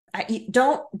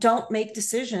 Don't make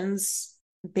decisions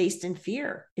based in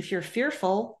fear. If you're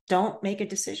fearful, don't make a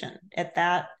decision at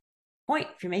that point.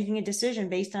 If you're making a decision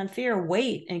based on fear,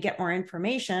 wait and get more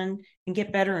information and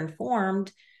get better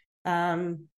informed,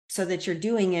 so that you're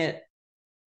doing it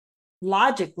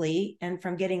logically and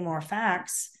from getting more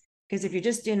facts. Because if you're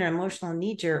just doing an emotional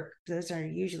knee jerk, those are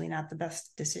usually not the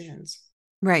best decisions.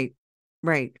 Right.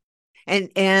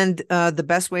 And the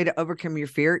best way to overcome your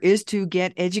fear is to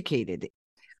get educated.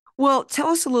 Well, tell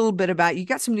us a little bit about, you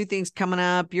got some new things coming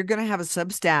up. You're going to have a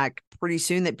Substack pretty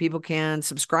soon that people can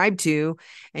subscribe to,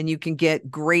 and you can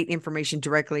get great information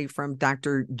directly from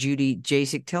Dr. Judy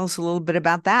Jasek. Tell us a little bit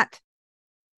about that.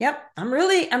 Yep. I'm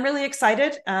really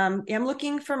excited. I'm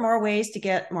looking for more ways to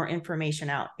get more information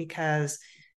out because,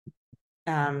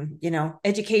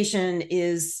 education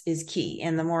is key.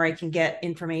 And the more I can get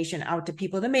information out to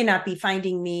people that may not be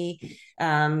finding me,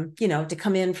 to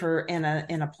come in for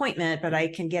an appointment, but I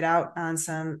can get out on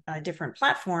some different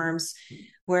platforms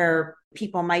where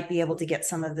people might be able to get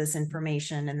some of this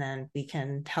information, and then we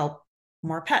can help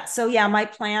more pets. So yeah, my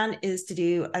plan is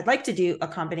I'd like to do a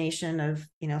combination of,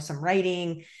 some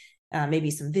writing,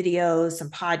 maybe some videos, some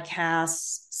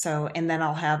podcasts. So, and then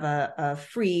I'll have a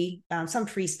free, some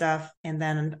free stuff, and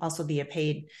then also be a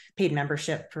paid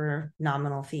membership for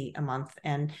nominal fee a month.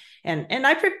 And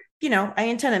I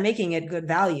intend on making it good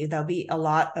value. There'll be a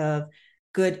lot of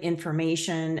good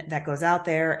information that goes out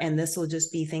there. And this will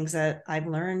just be things that I've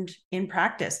learned in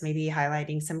practice, maybe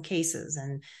highlighting some cases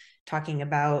and talking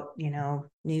about,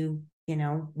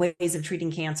 new ways of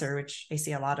treating cancer, which I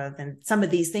see a lot of. And some of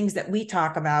these things that we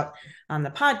talk about on the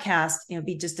podcast,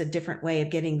 be just a different way of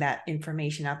getting that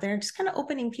information out there and just kind of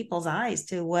opening people's eyes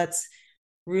to what's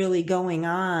really going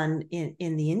on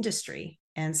in the industry.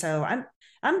 And so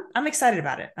I'm excited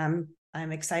about it.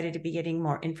 I'm excited to be getting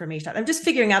more information out. I'm just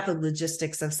figuring out the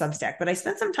logistics of Substack, but I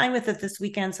spent some time with it this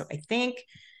weekend. So I think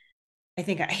I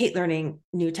think I hate learning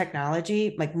new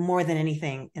technology, like more than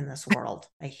anything in this world.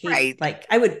 I hate, Right. like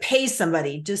I would pay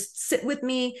somebody, just sit with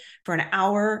me for an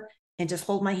hour and just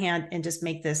hold my hand and just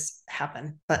make this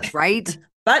happen. Right.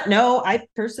 But no, I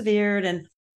persevered and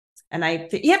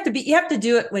you have to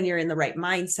do it when you're in the right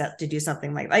mindset to do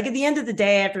something like at the end of the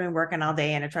day, after I've been working all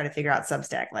day and I try to figure out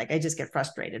Substack, like I just get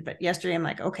frustrated. But yesterday I'm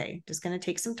like, okay, just going to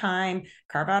take some time,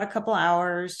 carve out a couple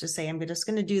hours, just say, I'm just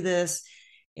going to do this.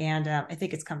 And I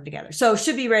think it's coming together. So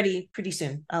should be ready pretty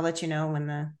soon. I'll let you know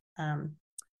when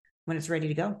it's ready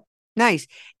to go. Nice.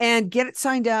 And get it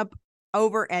signed up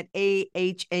over at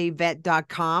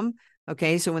ahavet.com.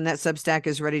 Okay. So when that Substack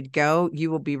is ready to go, you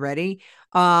will be ready.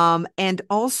 And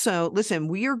also listen,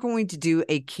 we are going to do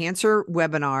a cancer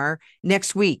webinar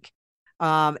next week.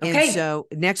 And so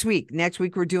next week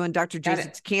we're doing Dr.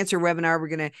 Jasek's cancer webinar. We're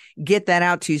going to get that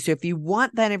out to you. So if you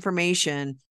want that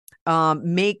information,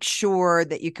 make sure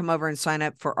that you come over and sign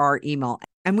up for our email.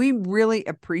 And we really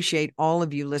appreciate all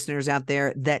of you listeners out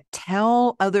there that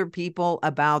tell other people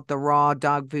about the Raw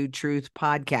Dog Food Truth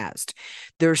podcast.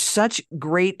 There's such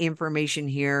great information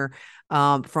here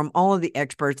from all of the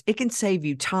experts. It can save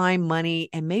you time,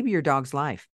 money, and maybe your dog's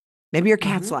life, maybe your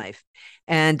cat's life.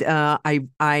 And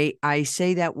I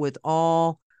say that with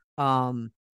all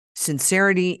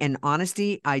sincerity and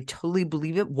honesty. I totally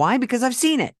believe it. Why? Because I've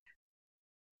seen it.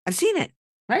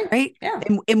 Right. Yeah.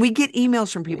 And we get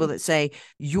emails from people that say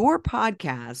your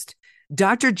podcast,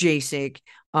 Dr. Jasek,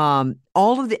 all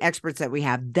of the experts that we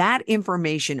have, that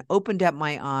information opened up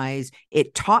my eyes.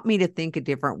 It taught me to think a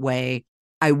different way.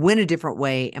 I went a different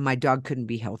way and my dog couldn't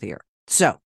be healthier.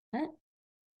 So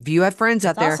if you have friends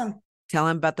out there, tell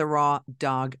them about the Raw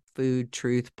Dog Food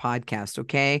Truth podcast.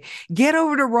 Okay. Get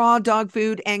over to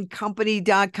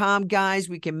rawdogfoodandcompany.com, guys.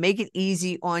 We can make it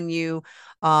easy on you.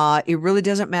 It really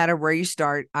doesn't matter where you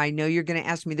start. I know you're going to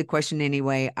ask me the question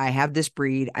anyway. I have this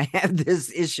breed. I have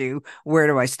this issue. Where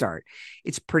do I start?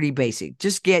 It's pretty basic.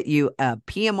 Just get you a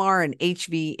PMR and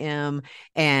HVM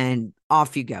and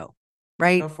off you go.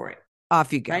 Right? Go for it.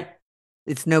 Off you go. Right.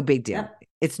 It's no big deal. Yep.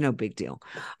 It's no big deal.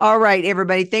 All right,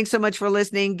 everybody. Thanks so much for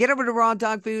listening. Get over to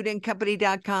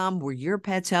rawdogfoodandcompany.com where your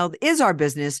pet's health is our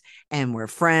business and we're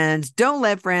friends. Don't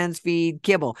let friends feed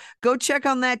kibble. Go check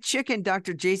on that chicken,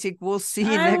 Dr. Jasek. We'll see you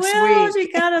next week.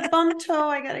 She got a bum toe.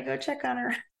 I got to go check on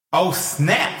her. Oh,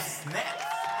 snaps.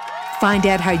 Find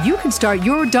out how you can start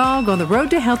your dog on the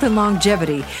road to health and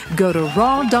longevity. Go to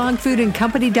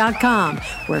rawdogfoodandcompany.com,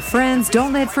 where friends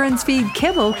don't let friends feed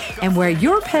kibble and where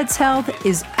your pet's health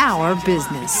is our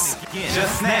business.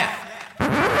 Just snap.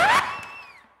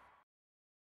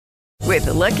 With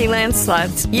the Lucky Land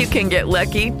Slots, you can get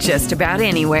lucky just about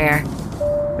anywhere.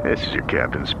 This is your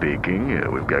captain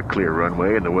speaking. We've got clear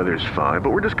runway and the weather's fine, but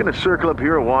we're just going to circle up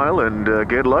here a while and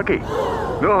get lucky.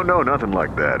 No, nothing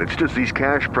like that. It's just these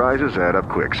cash prizes add up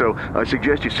quick. So I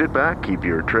suggest you sit back, keep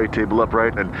your tray table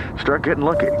upright, and start getting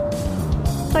lucky.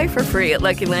 Play for free at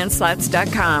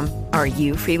LuckyLandSlots.com. Are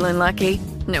you feeling lucky?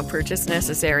 No purchase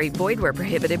necessary. Void where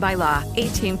prohibited by law.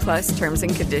 18+ terms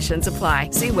and conditions apply.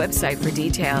 See website for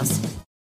details.